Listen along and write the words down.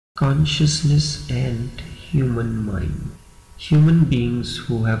Consciousness and human mind. Human beings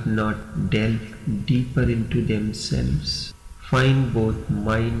who have not delved deeper into themselves find both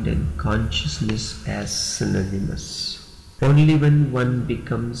mind and consciousness as synonymous. Only when one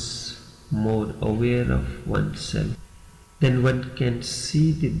becomes more aware of oneself, then one can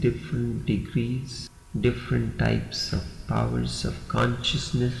see the different degrees, different types of powers of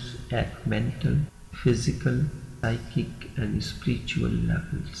consciousness at mental, physical, psychic and spiritual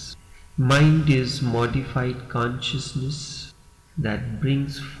levels. Mind is modified consciousness that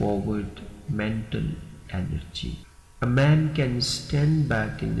brings forward mental energy. A man can stand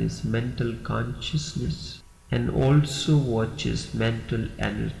back in his mental consciousness and also watch his mental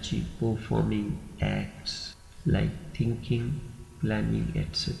energy performing acts like thinking, planning,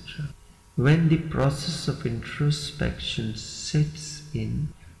 etc. When the process of introspection sets in,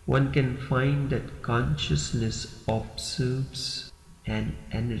 one can find that consciousness observes and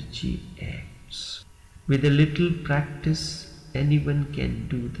energy acts. With a little practice, anyone can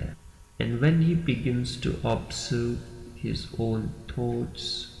do that. And when he begins to observe his own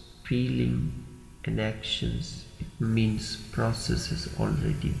thoughts, feelings, and actions, it means process has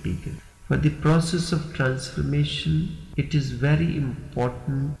already begun. For the process of transformation, it is very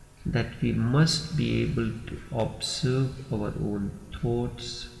important that we must be able to observe our own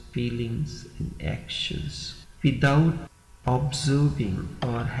thoughts, feelings and actions. Without observing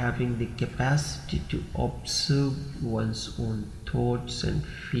or having the capacity to observe one's own thoughts and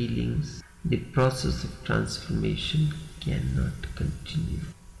feelings, the process of transformation cannot continue.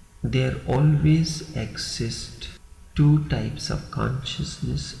 There always exist two types of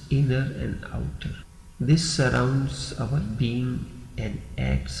consciousness, inner and outer. This surrounds our being and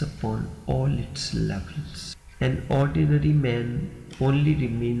acts upon all its levels. An ordinary man only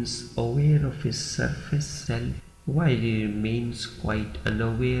remains aware of his surface self, while he remains quite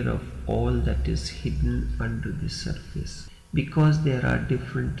unaware of all that is hidden under the surface, because there are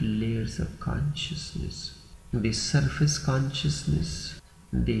different layers of consciousness. The surface consciousness,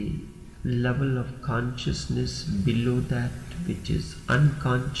 the level of consciousness below that which is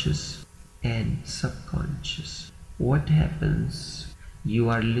unconscious and subconscious. What happens? You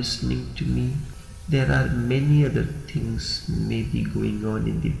are listening to me. There are many other things may be going on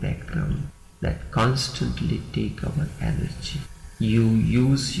in the background that constantly take our energy. You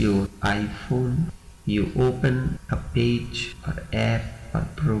use your iPhone, you open a page or app or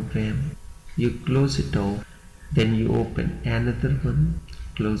program, you close it off, then you open another one,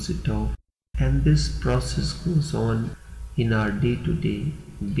 close it off, and this process goes on in our day-to-day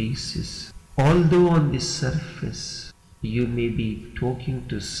basis. Although on the surface you may be talking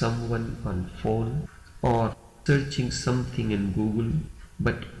to someone on phone or searching something in Google,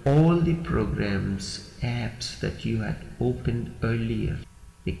 but all the programs, apps that you had opened earlier,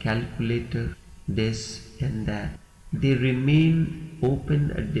 the calculator, this and that, they remain open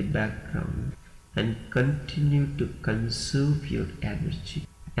at the background and continue to conserve your energy.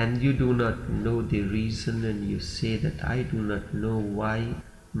 And you do not know the reason, and you say that I do not know why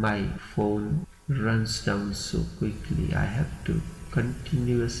my phone runs down so quickly. I have to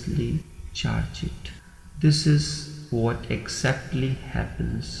continuously charge it. This is what exactly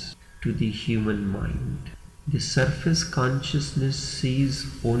happens to the human mind. The surface consciousness sees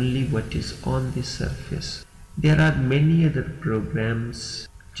only what is on the surface. There are many other programs,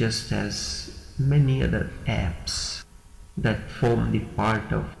 just as many other apps that form the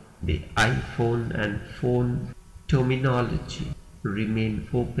part of the iPhone and phone terminology remain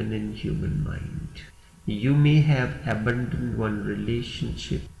open in human mind. You may have abandoned one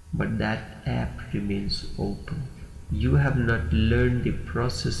relationship, but that app remains open. You have not learned the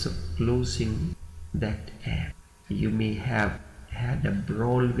process of closing that app. You may have had a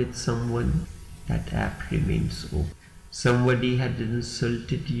brawl with someone, that app remains open. Somebody had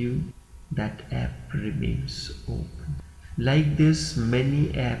insulted you, that app remains open. Like this, many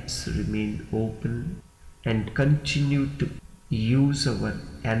apps remain open and continue to use our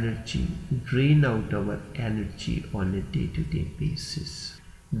energy, drain out our energy on a day-to-day basis.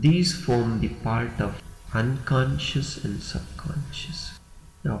 These form the part of unconscious and subconscious.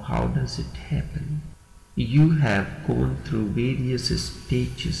 Now, how does it happen? You have gone through various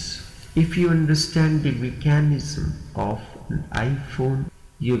stages. If you understand the mechanism of an iPhone,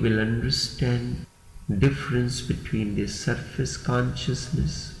 you will understand difference between the surface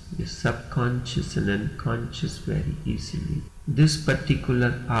consciousness, the subconscious and unconscious very easily. This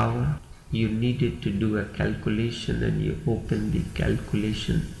particular hour, you needed to do a calculation and you open the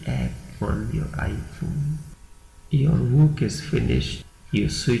calculation app on your iPhone. Your work is finished, you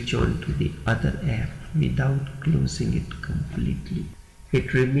switch on to the other app without closing it completely.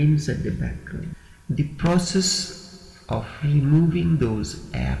 It remains at the background. The process of removing those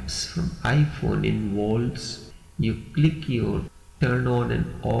apps from iPhone involves you click your turn on and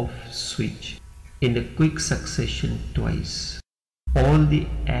off switch in a quick succession twice. All the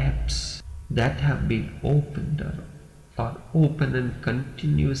apps that have been opened are open and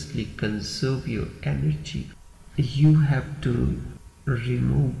continuously conserve your energy. You have to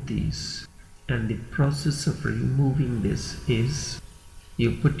remove these, and the process of removing this is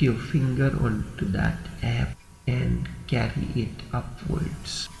you put your finger onto that app and carry it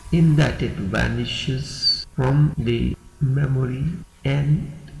upwards. In that it vanishes from the memory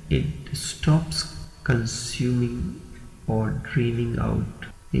and it stops consuming or draining out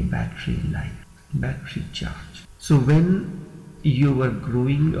the battery charge. So when you were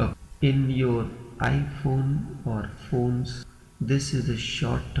growing up in your iPhone or phones, this is a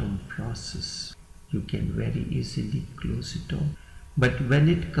short-term process. You can very easily close it off. But when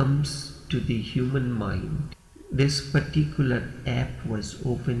it comes to the human mind, this particular app was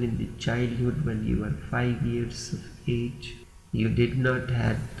open in the childhood when you were 5 years of age. You did not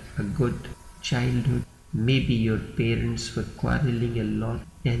have a good childhood. Maybe your parents were quarreling a lot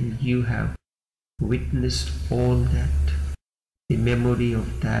and you have witnessed all that. The memory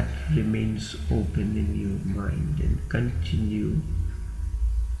of that remains open in your mind and continue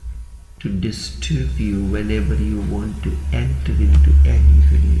to disturb you whenever you want to enter into any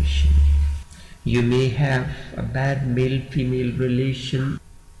relation. You may have a bad male-female relation.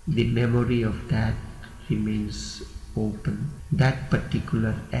 The memory of that remains open. That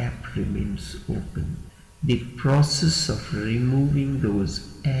particular app remains open. The process of removing those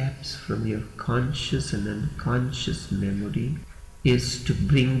apps from your conscious and unconscious memory is to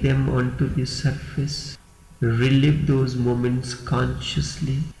bring them onto the surface, relive those moments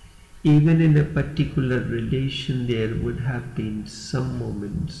consciously. Even in a particular relation, there would have been some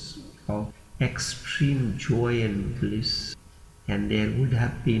moments of extreme joy and bliss, and there would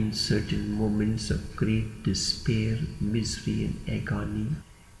have been certain moments of great despair, misery and agony.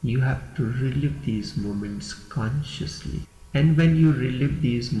 You have to relive these moments consciously. And when you relive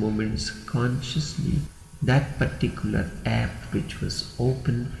these moments consciously, that particular app which was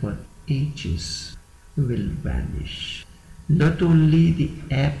open for ages will vanish. Not only the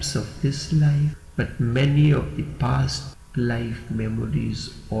apps of this life, but many of the past life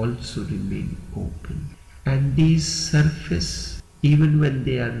memories also remain open. And these surface even when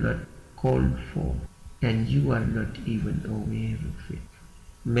they are not called for and you are not even aware of it.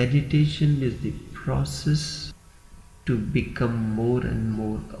 Meditation is the process to become more and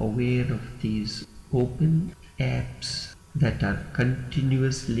more aware of these open apps that are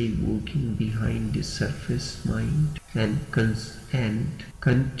continuously working behind the surface mind and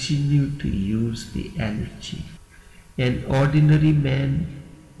continue to use the energy. An ordinary man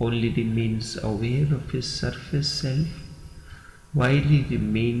only remains aware of his surface self, while he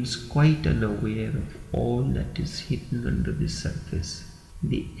remains quite unaware of all that is hidden under the surface,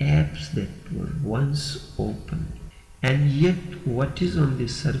 the apps that were once open. And yet what is on the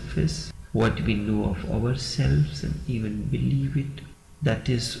surface, what we know of ourselves and even believe it, that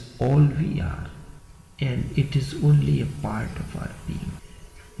is all we are, and it is only a part of our being.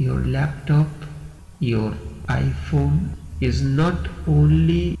 Your laptop, your iPhone is not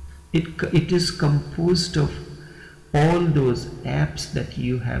only, it is composed of all those apps that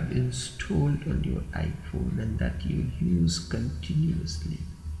you have installed on your iPhone and that you use continuously.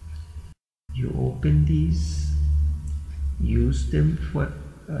 You open these, use them for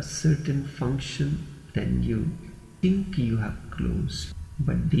a certain function, then you think you have closed,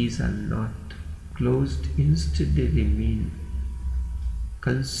 but these are not closed. Instead they remain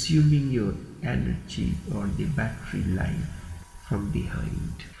consuming your energy or the battery life from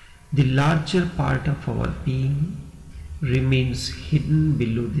behind. The larger part of our being remains hidden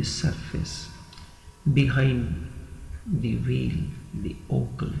below the surface, behind the veil, the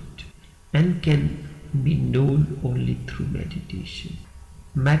occult, and can be known only through meditation.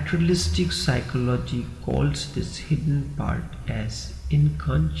 Materialistic psychology calls this hidden part as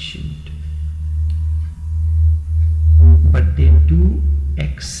inconscient, but they do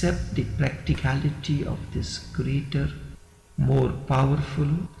accept the practicality of this greater, more powerful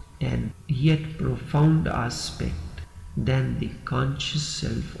and yet profound aspect than the conscious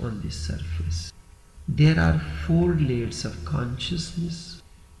self on the surface. There are 4 layers of consciousness.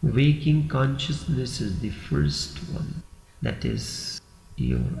 Waking consciousness is the first one. That is,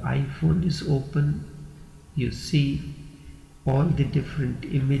 your iPhone is open, you see all the different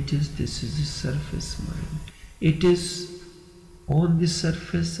images. This is the surface mind. It is on the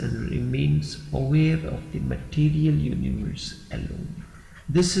surface and remains aware of the material universe alone.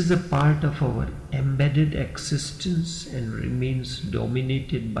 This is a part of our embedded existence and remains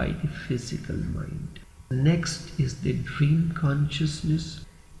dominated by the physical mind. Next is the dream consciousness,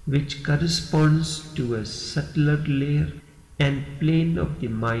 which corresponds to a subtler layer and plane of the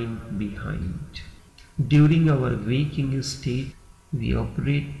mind behind. During our waking state, we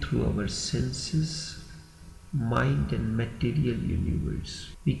operate through our senses, mind and material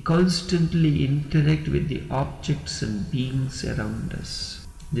universe. We constantly interact with the objects and beings around us.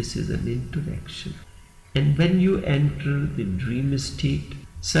 This is an interaction. And when you enter the dream state,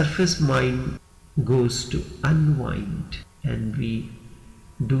 surface mind goes to unwind and we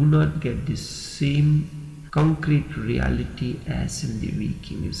do not get the same concrete reality as in the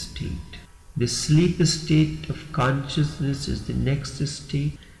waking state. The sleep state of consciousness is the next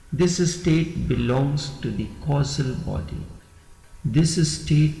state. This state belongs to the causal body. This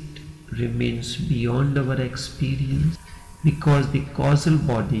state remains beyond our experience because the causal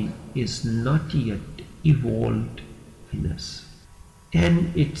body is not yet evolved in us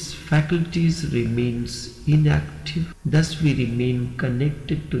and its faculties remains inactive. Thus we remain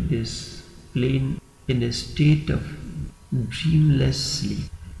connected to this plane in a state of dreamless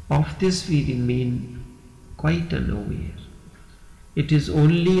sleep. Of this we remain quite unaware. It is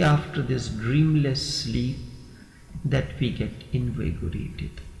only after this dreamless sleep that we get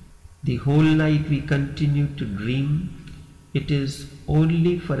invigorated. The whole night we continue to dream. It is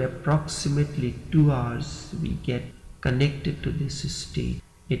only for approximately 2 hours we get connected to this state.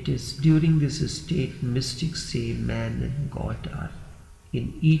 It is during this state mystics say man and God are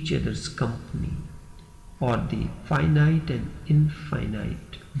in each other's company, or the finite and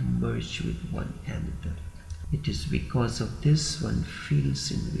infinite merge with one another. It is because of this one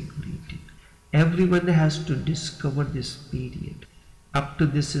feels invigorated. Everyone has to discover this period. Up to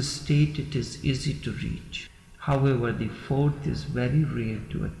this state it is easy to reach. However, the fourth is very rare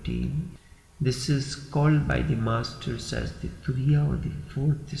to attain. This is called by the masters as the Turiya, or the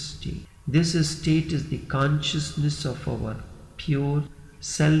fourth state. This state is the consciousness of our pure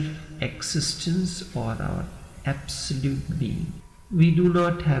self-existence or our absolute being. We do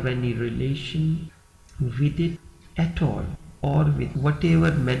not have any relation with it at all, or with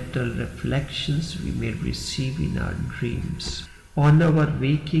whatever mental reflections we may receive in our dreams, on our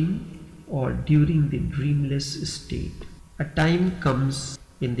waking or during the dreamless state. A time comes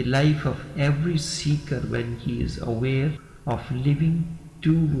in the life of every seeker when he is aware of living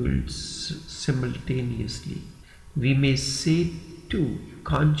two worlds simultaneously. We may say two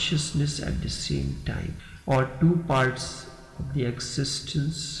consciousness at the same time, or two parts of the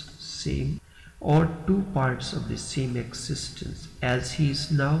existence same, or two parts of the same existence. As he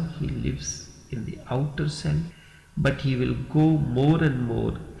is now, he lives in the outer self, but he will go more and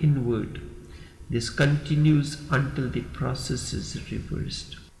more inward. This continues until the process is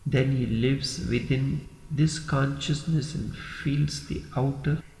reversed. Then he lives within this consciousness and feels the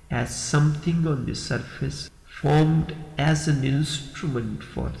outer as something on the surface, formed as an instrument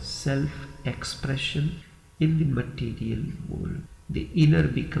for self-expression in the material world. The inner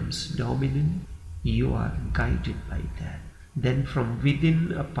becomes dominant. You are guided by that. Then from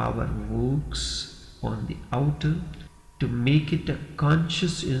within a power works on the outer to make it a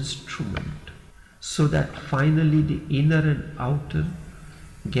conscious instrument, so that finally the inner and outer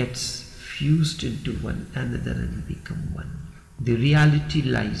gets fused into one another and become one. The reality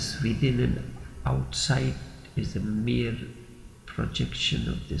lies within, and outside is a mere projection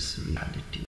of this reality.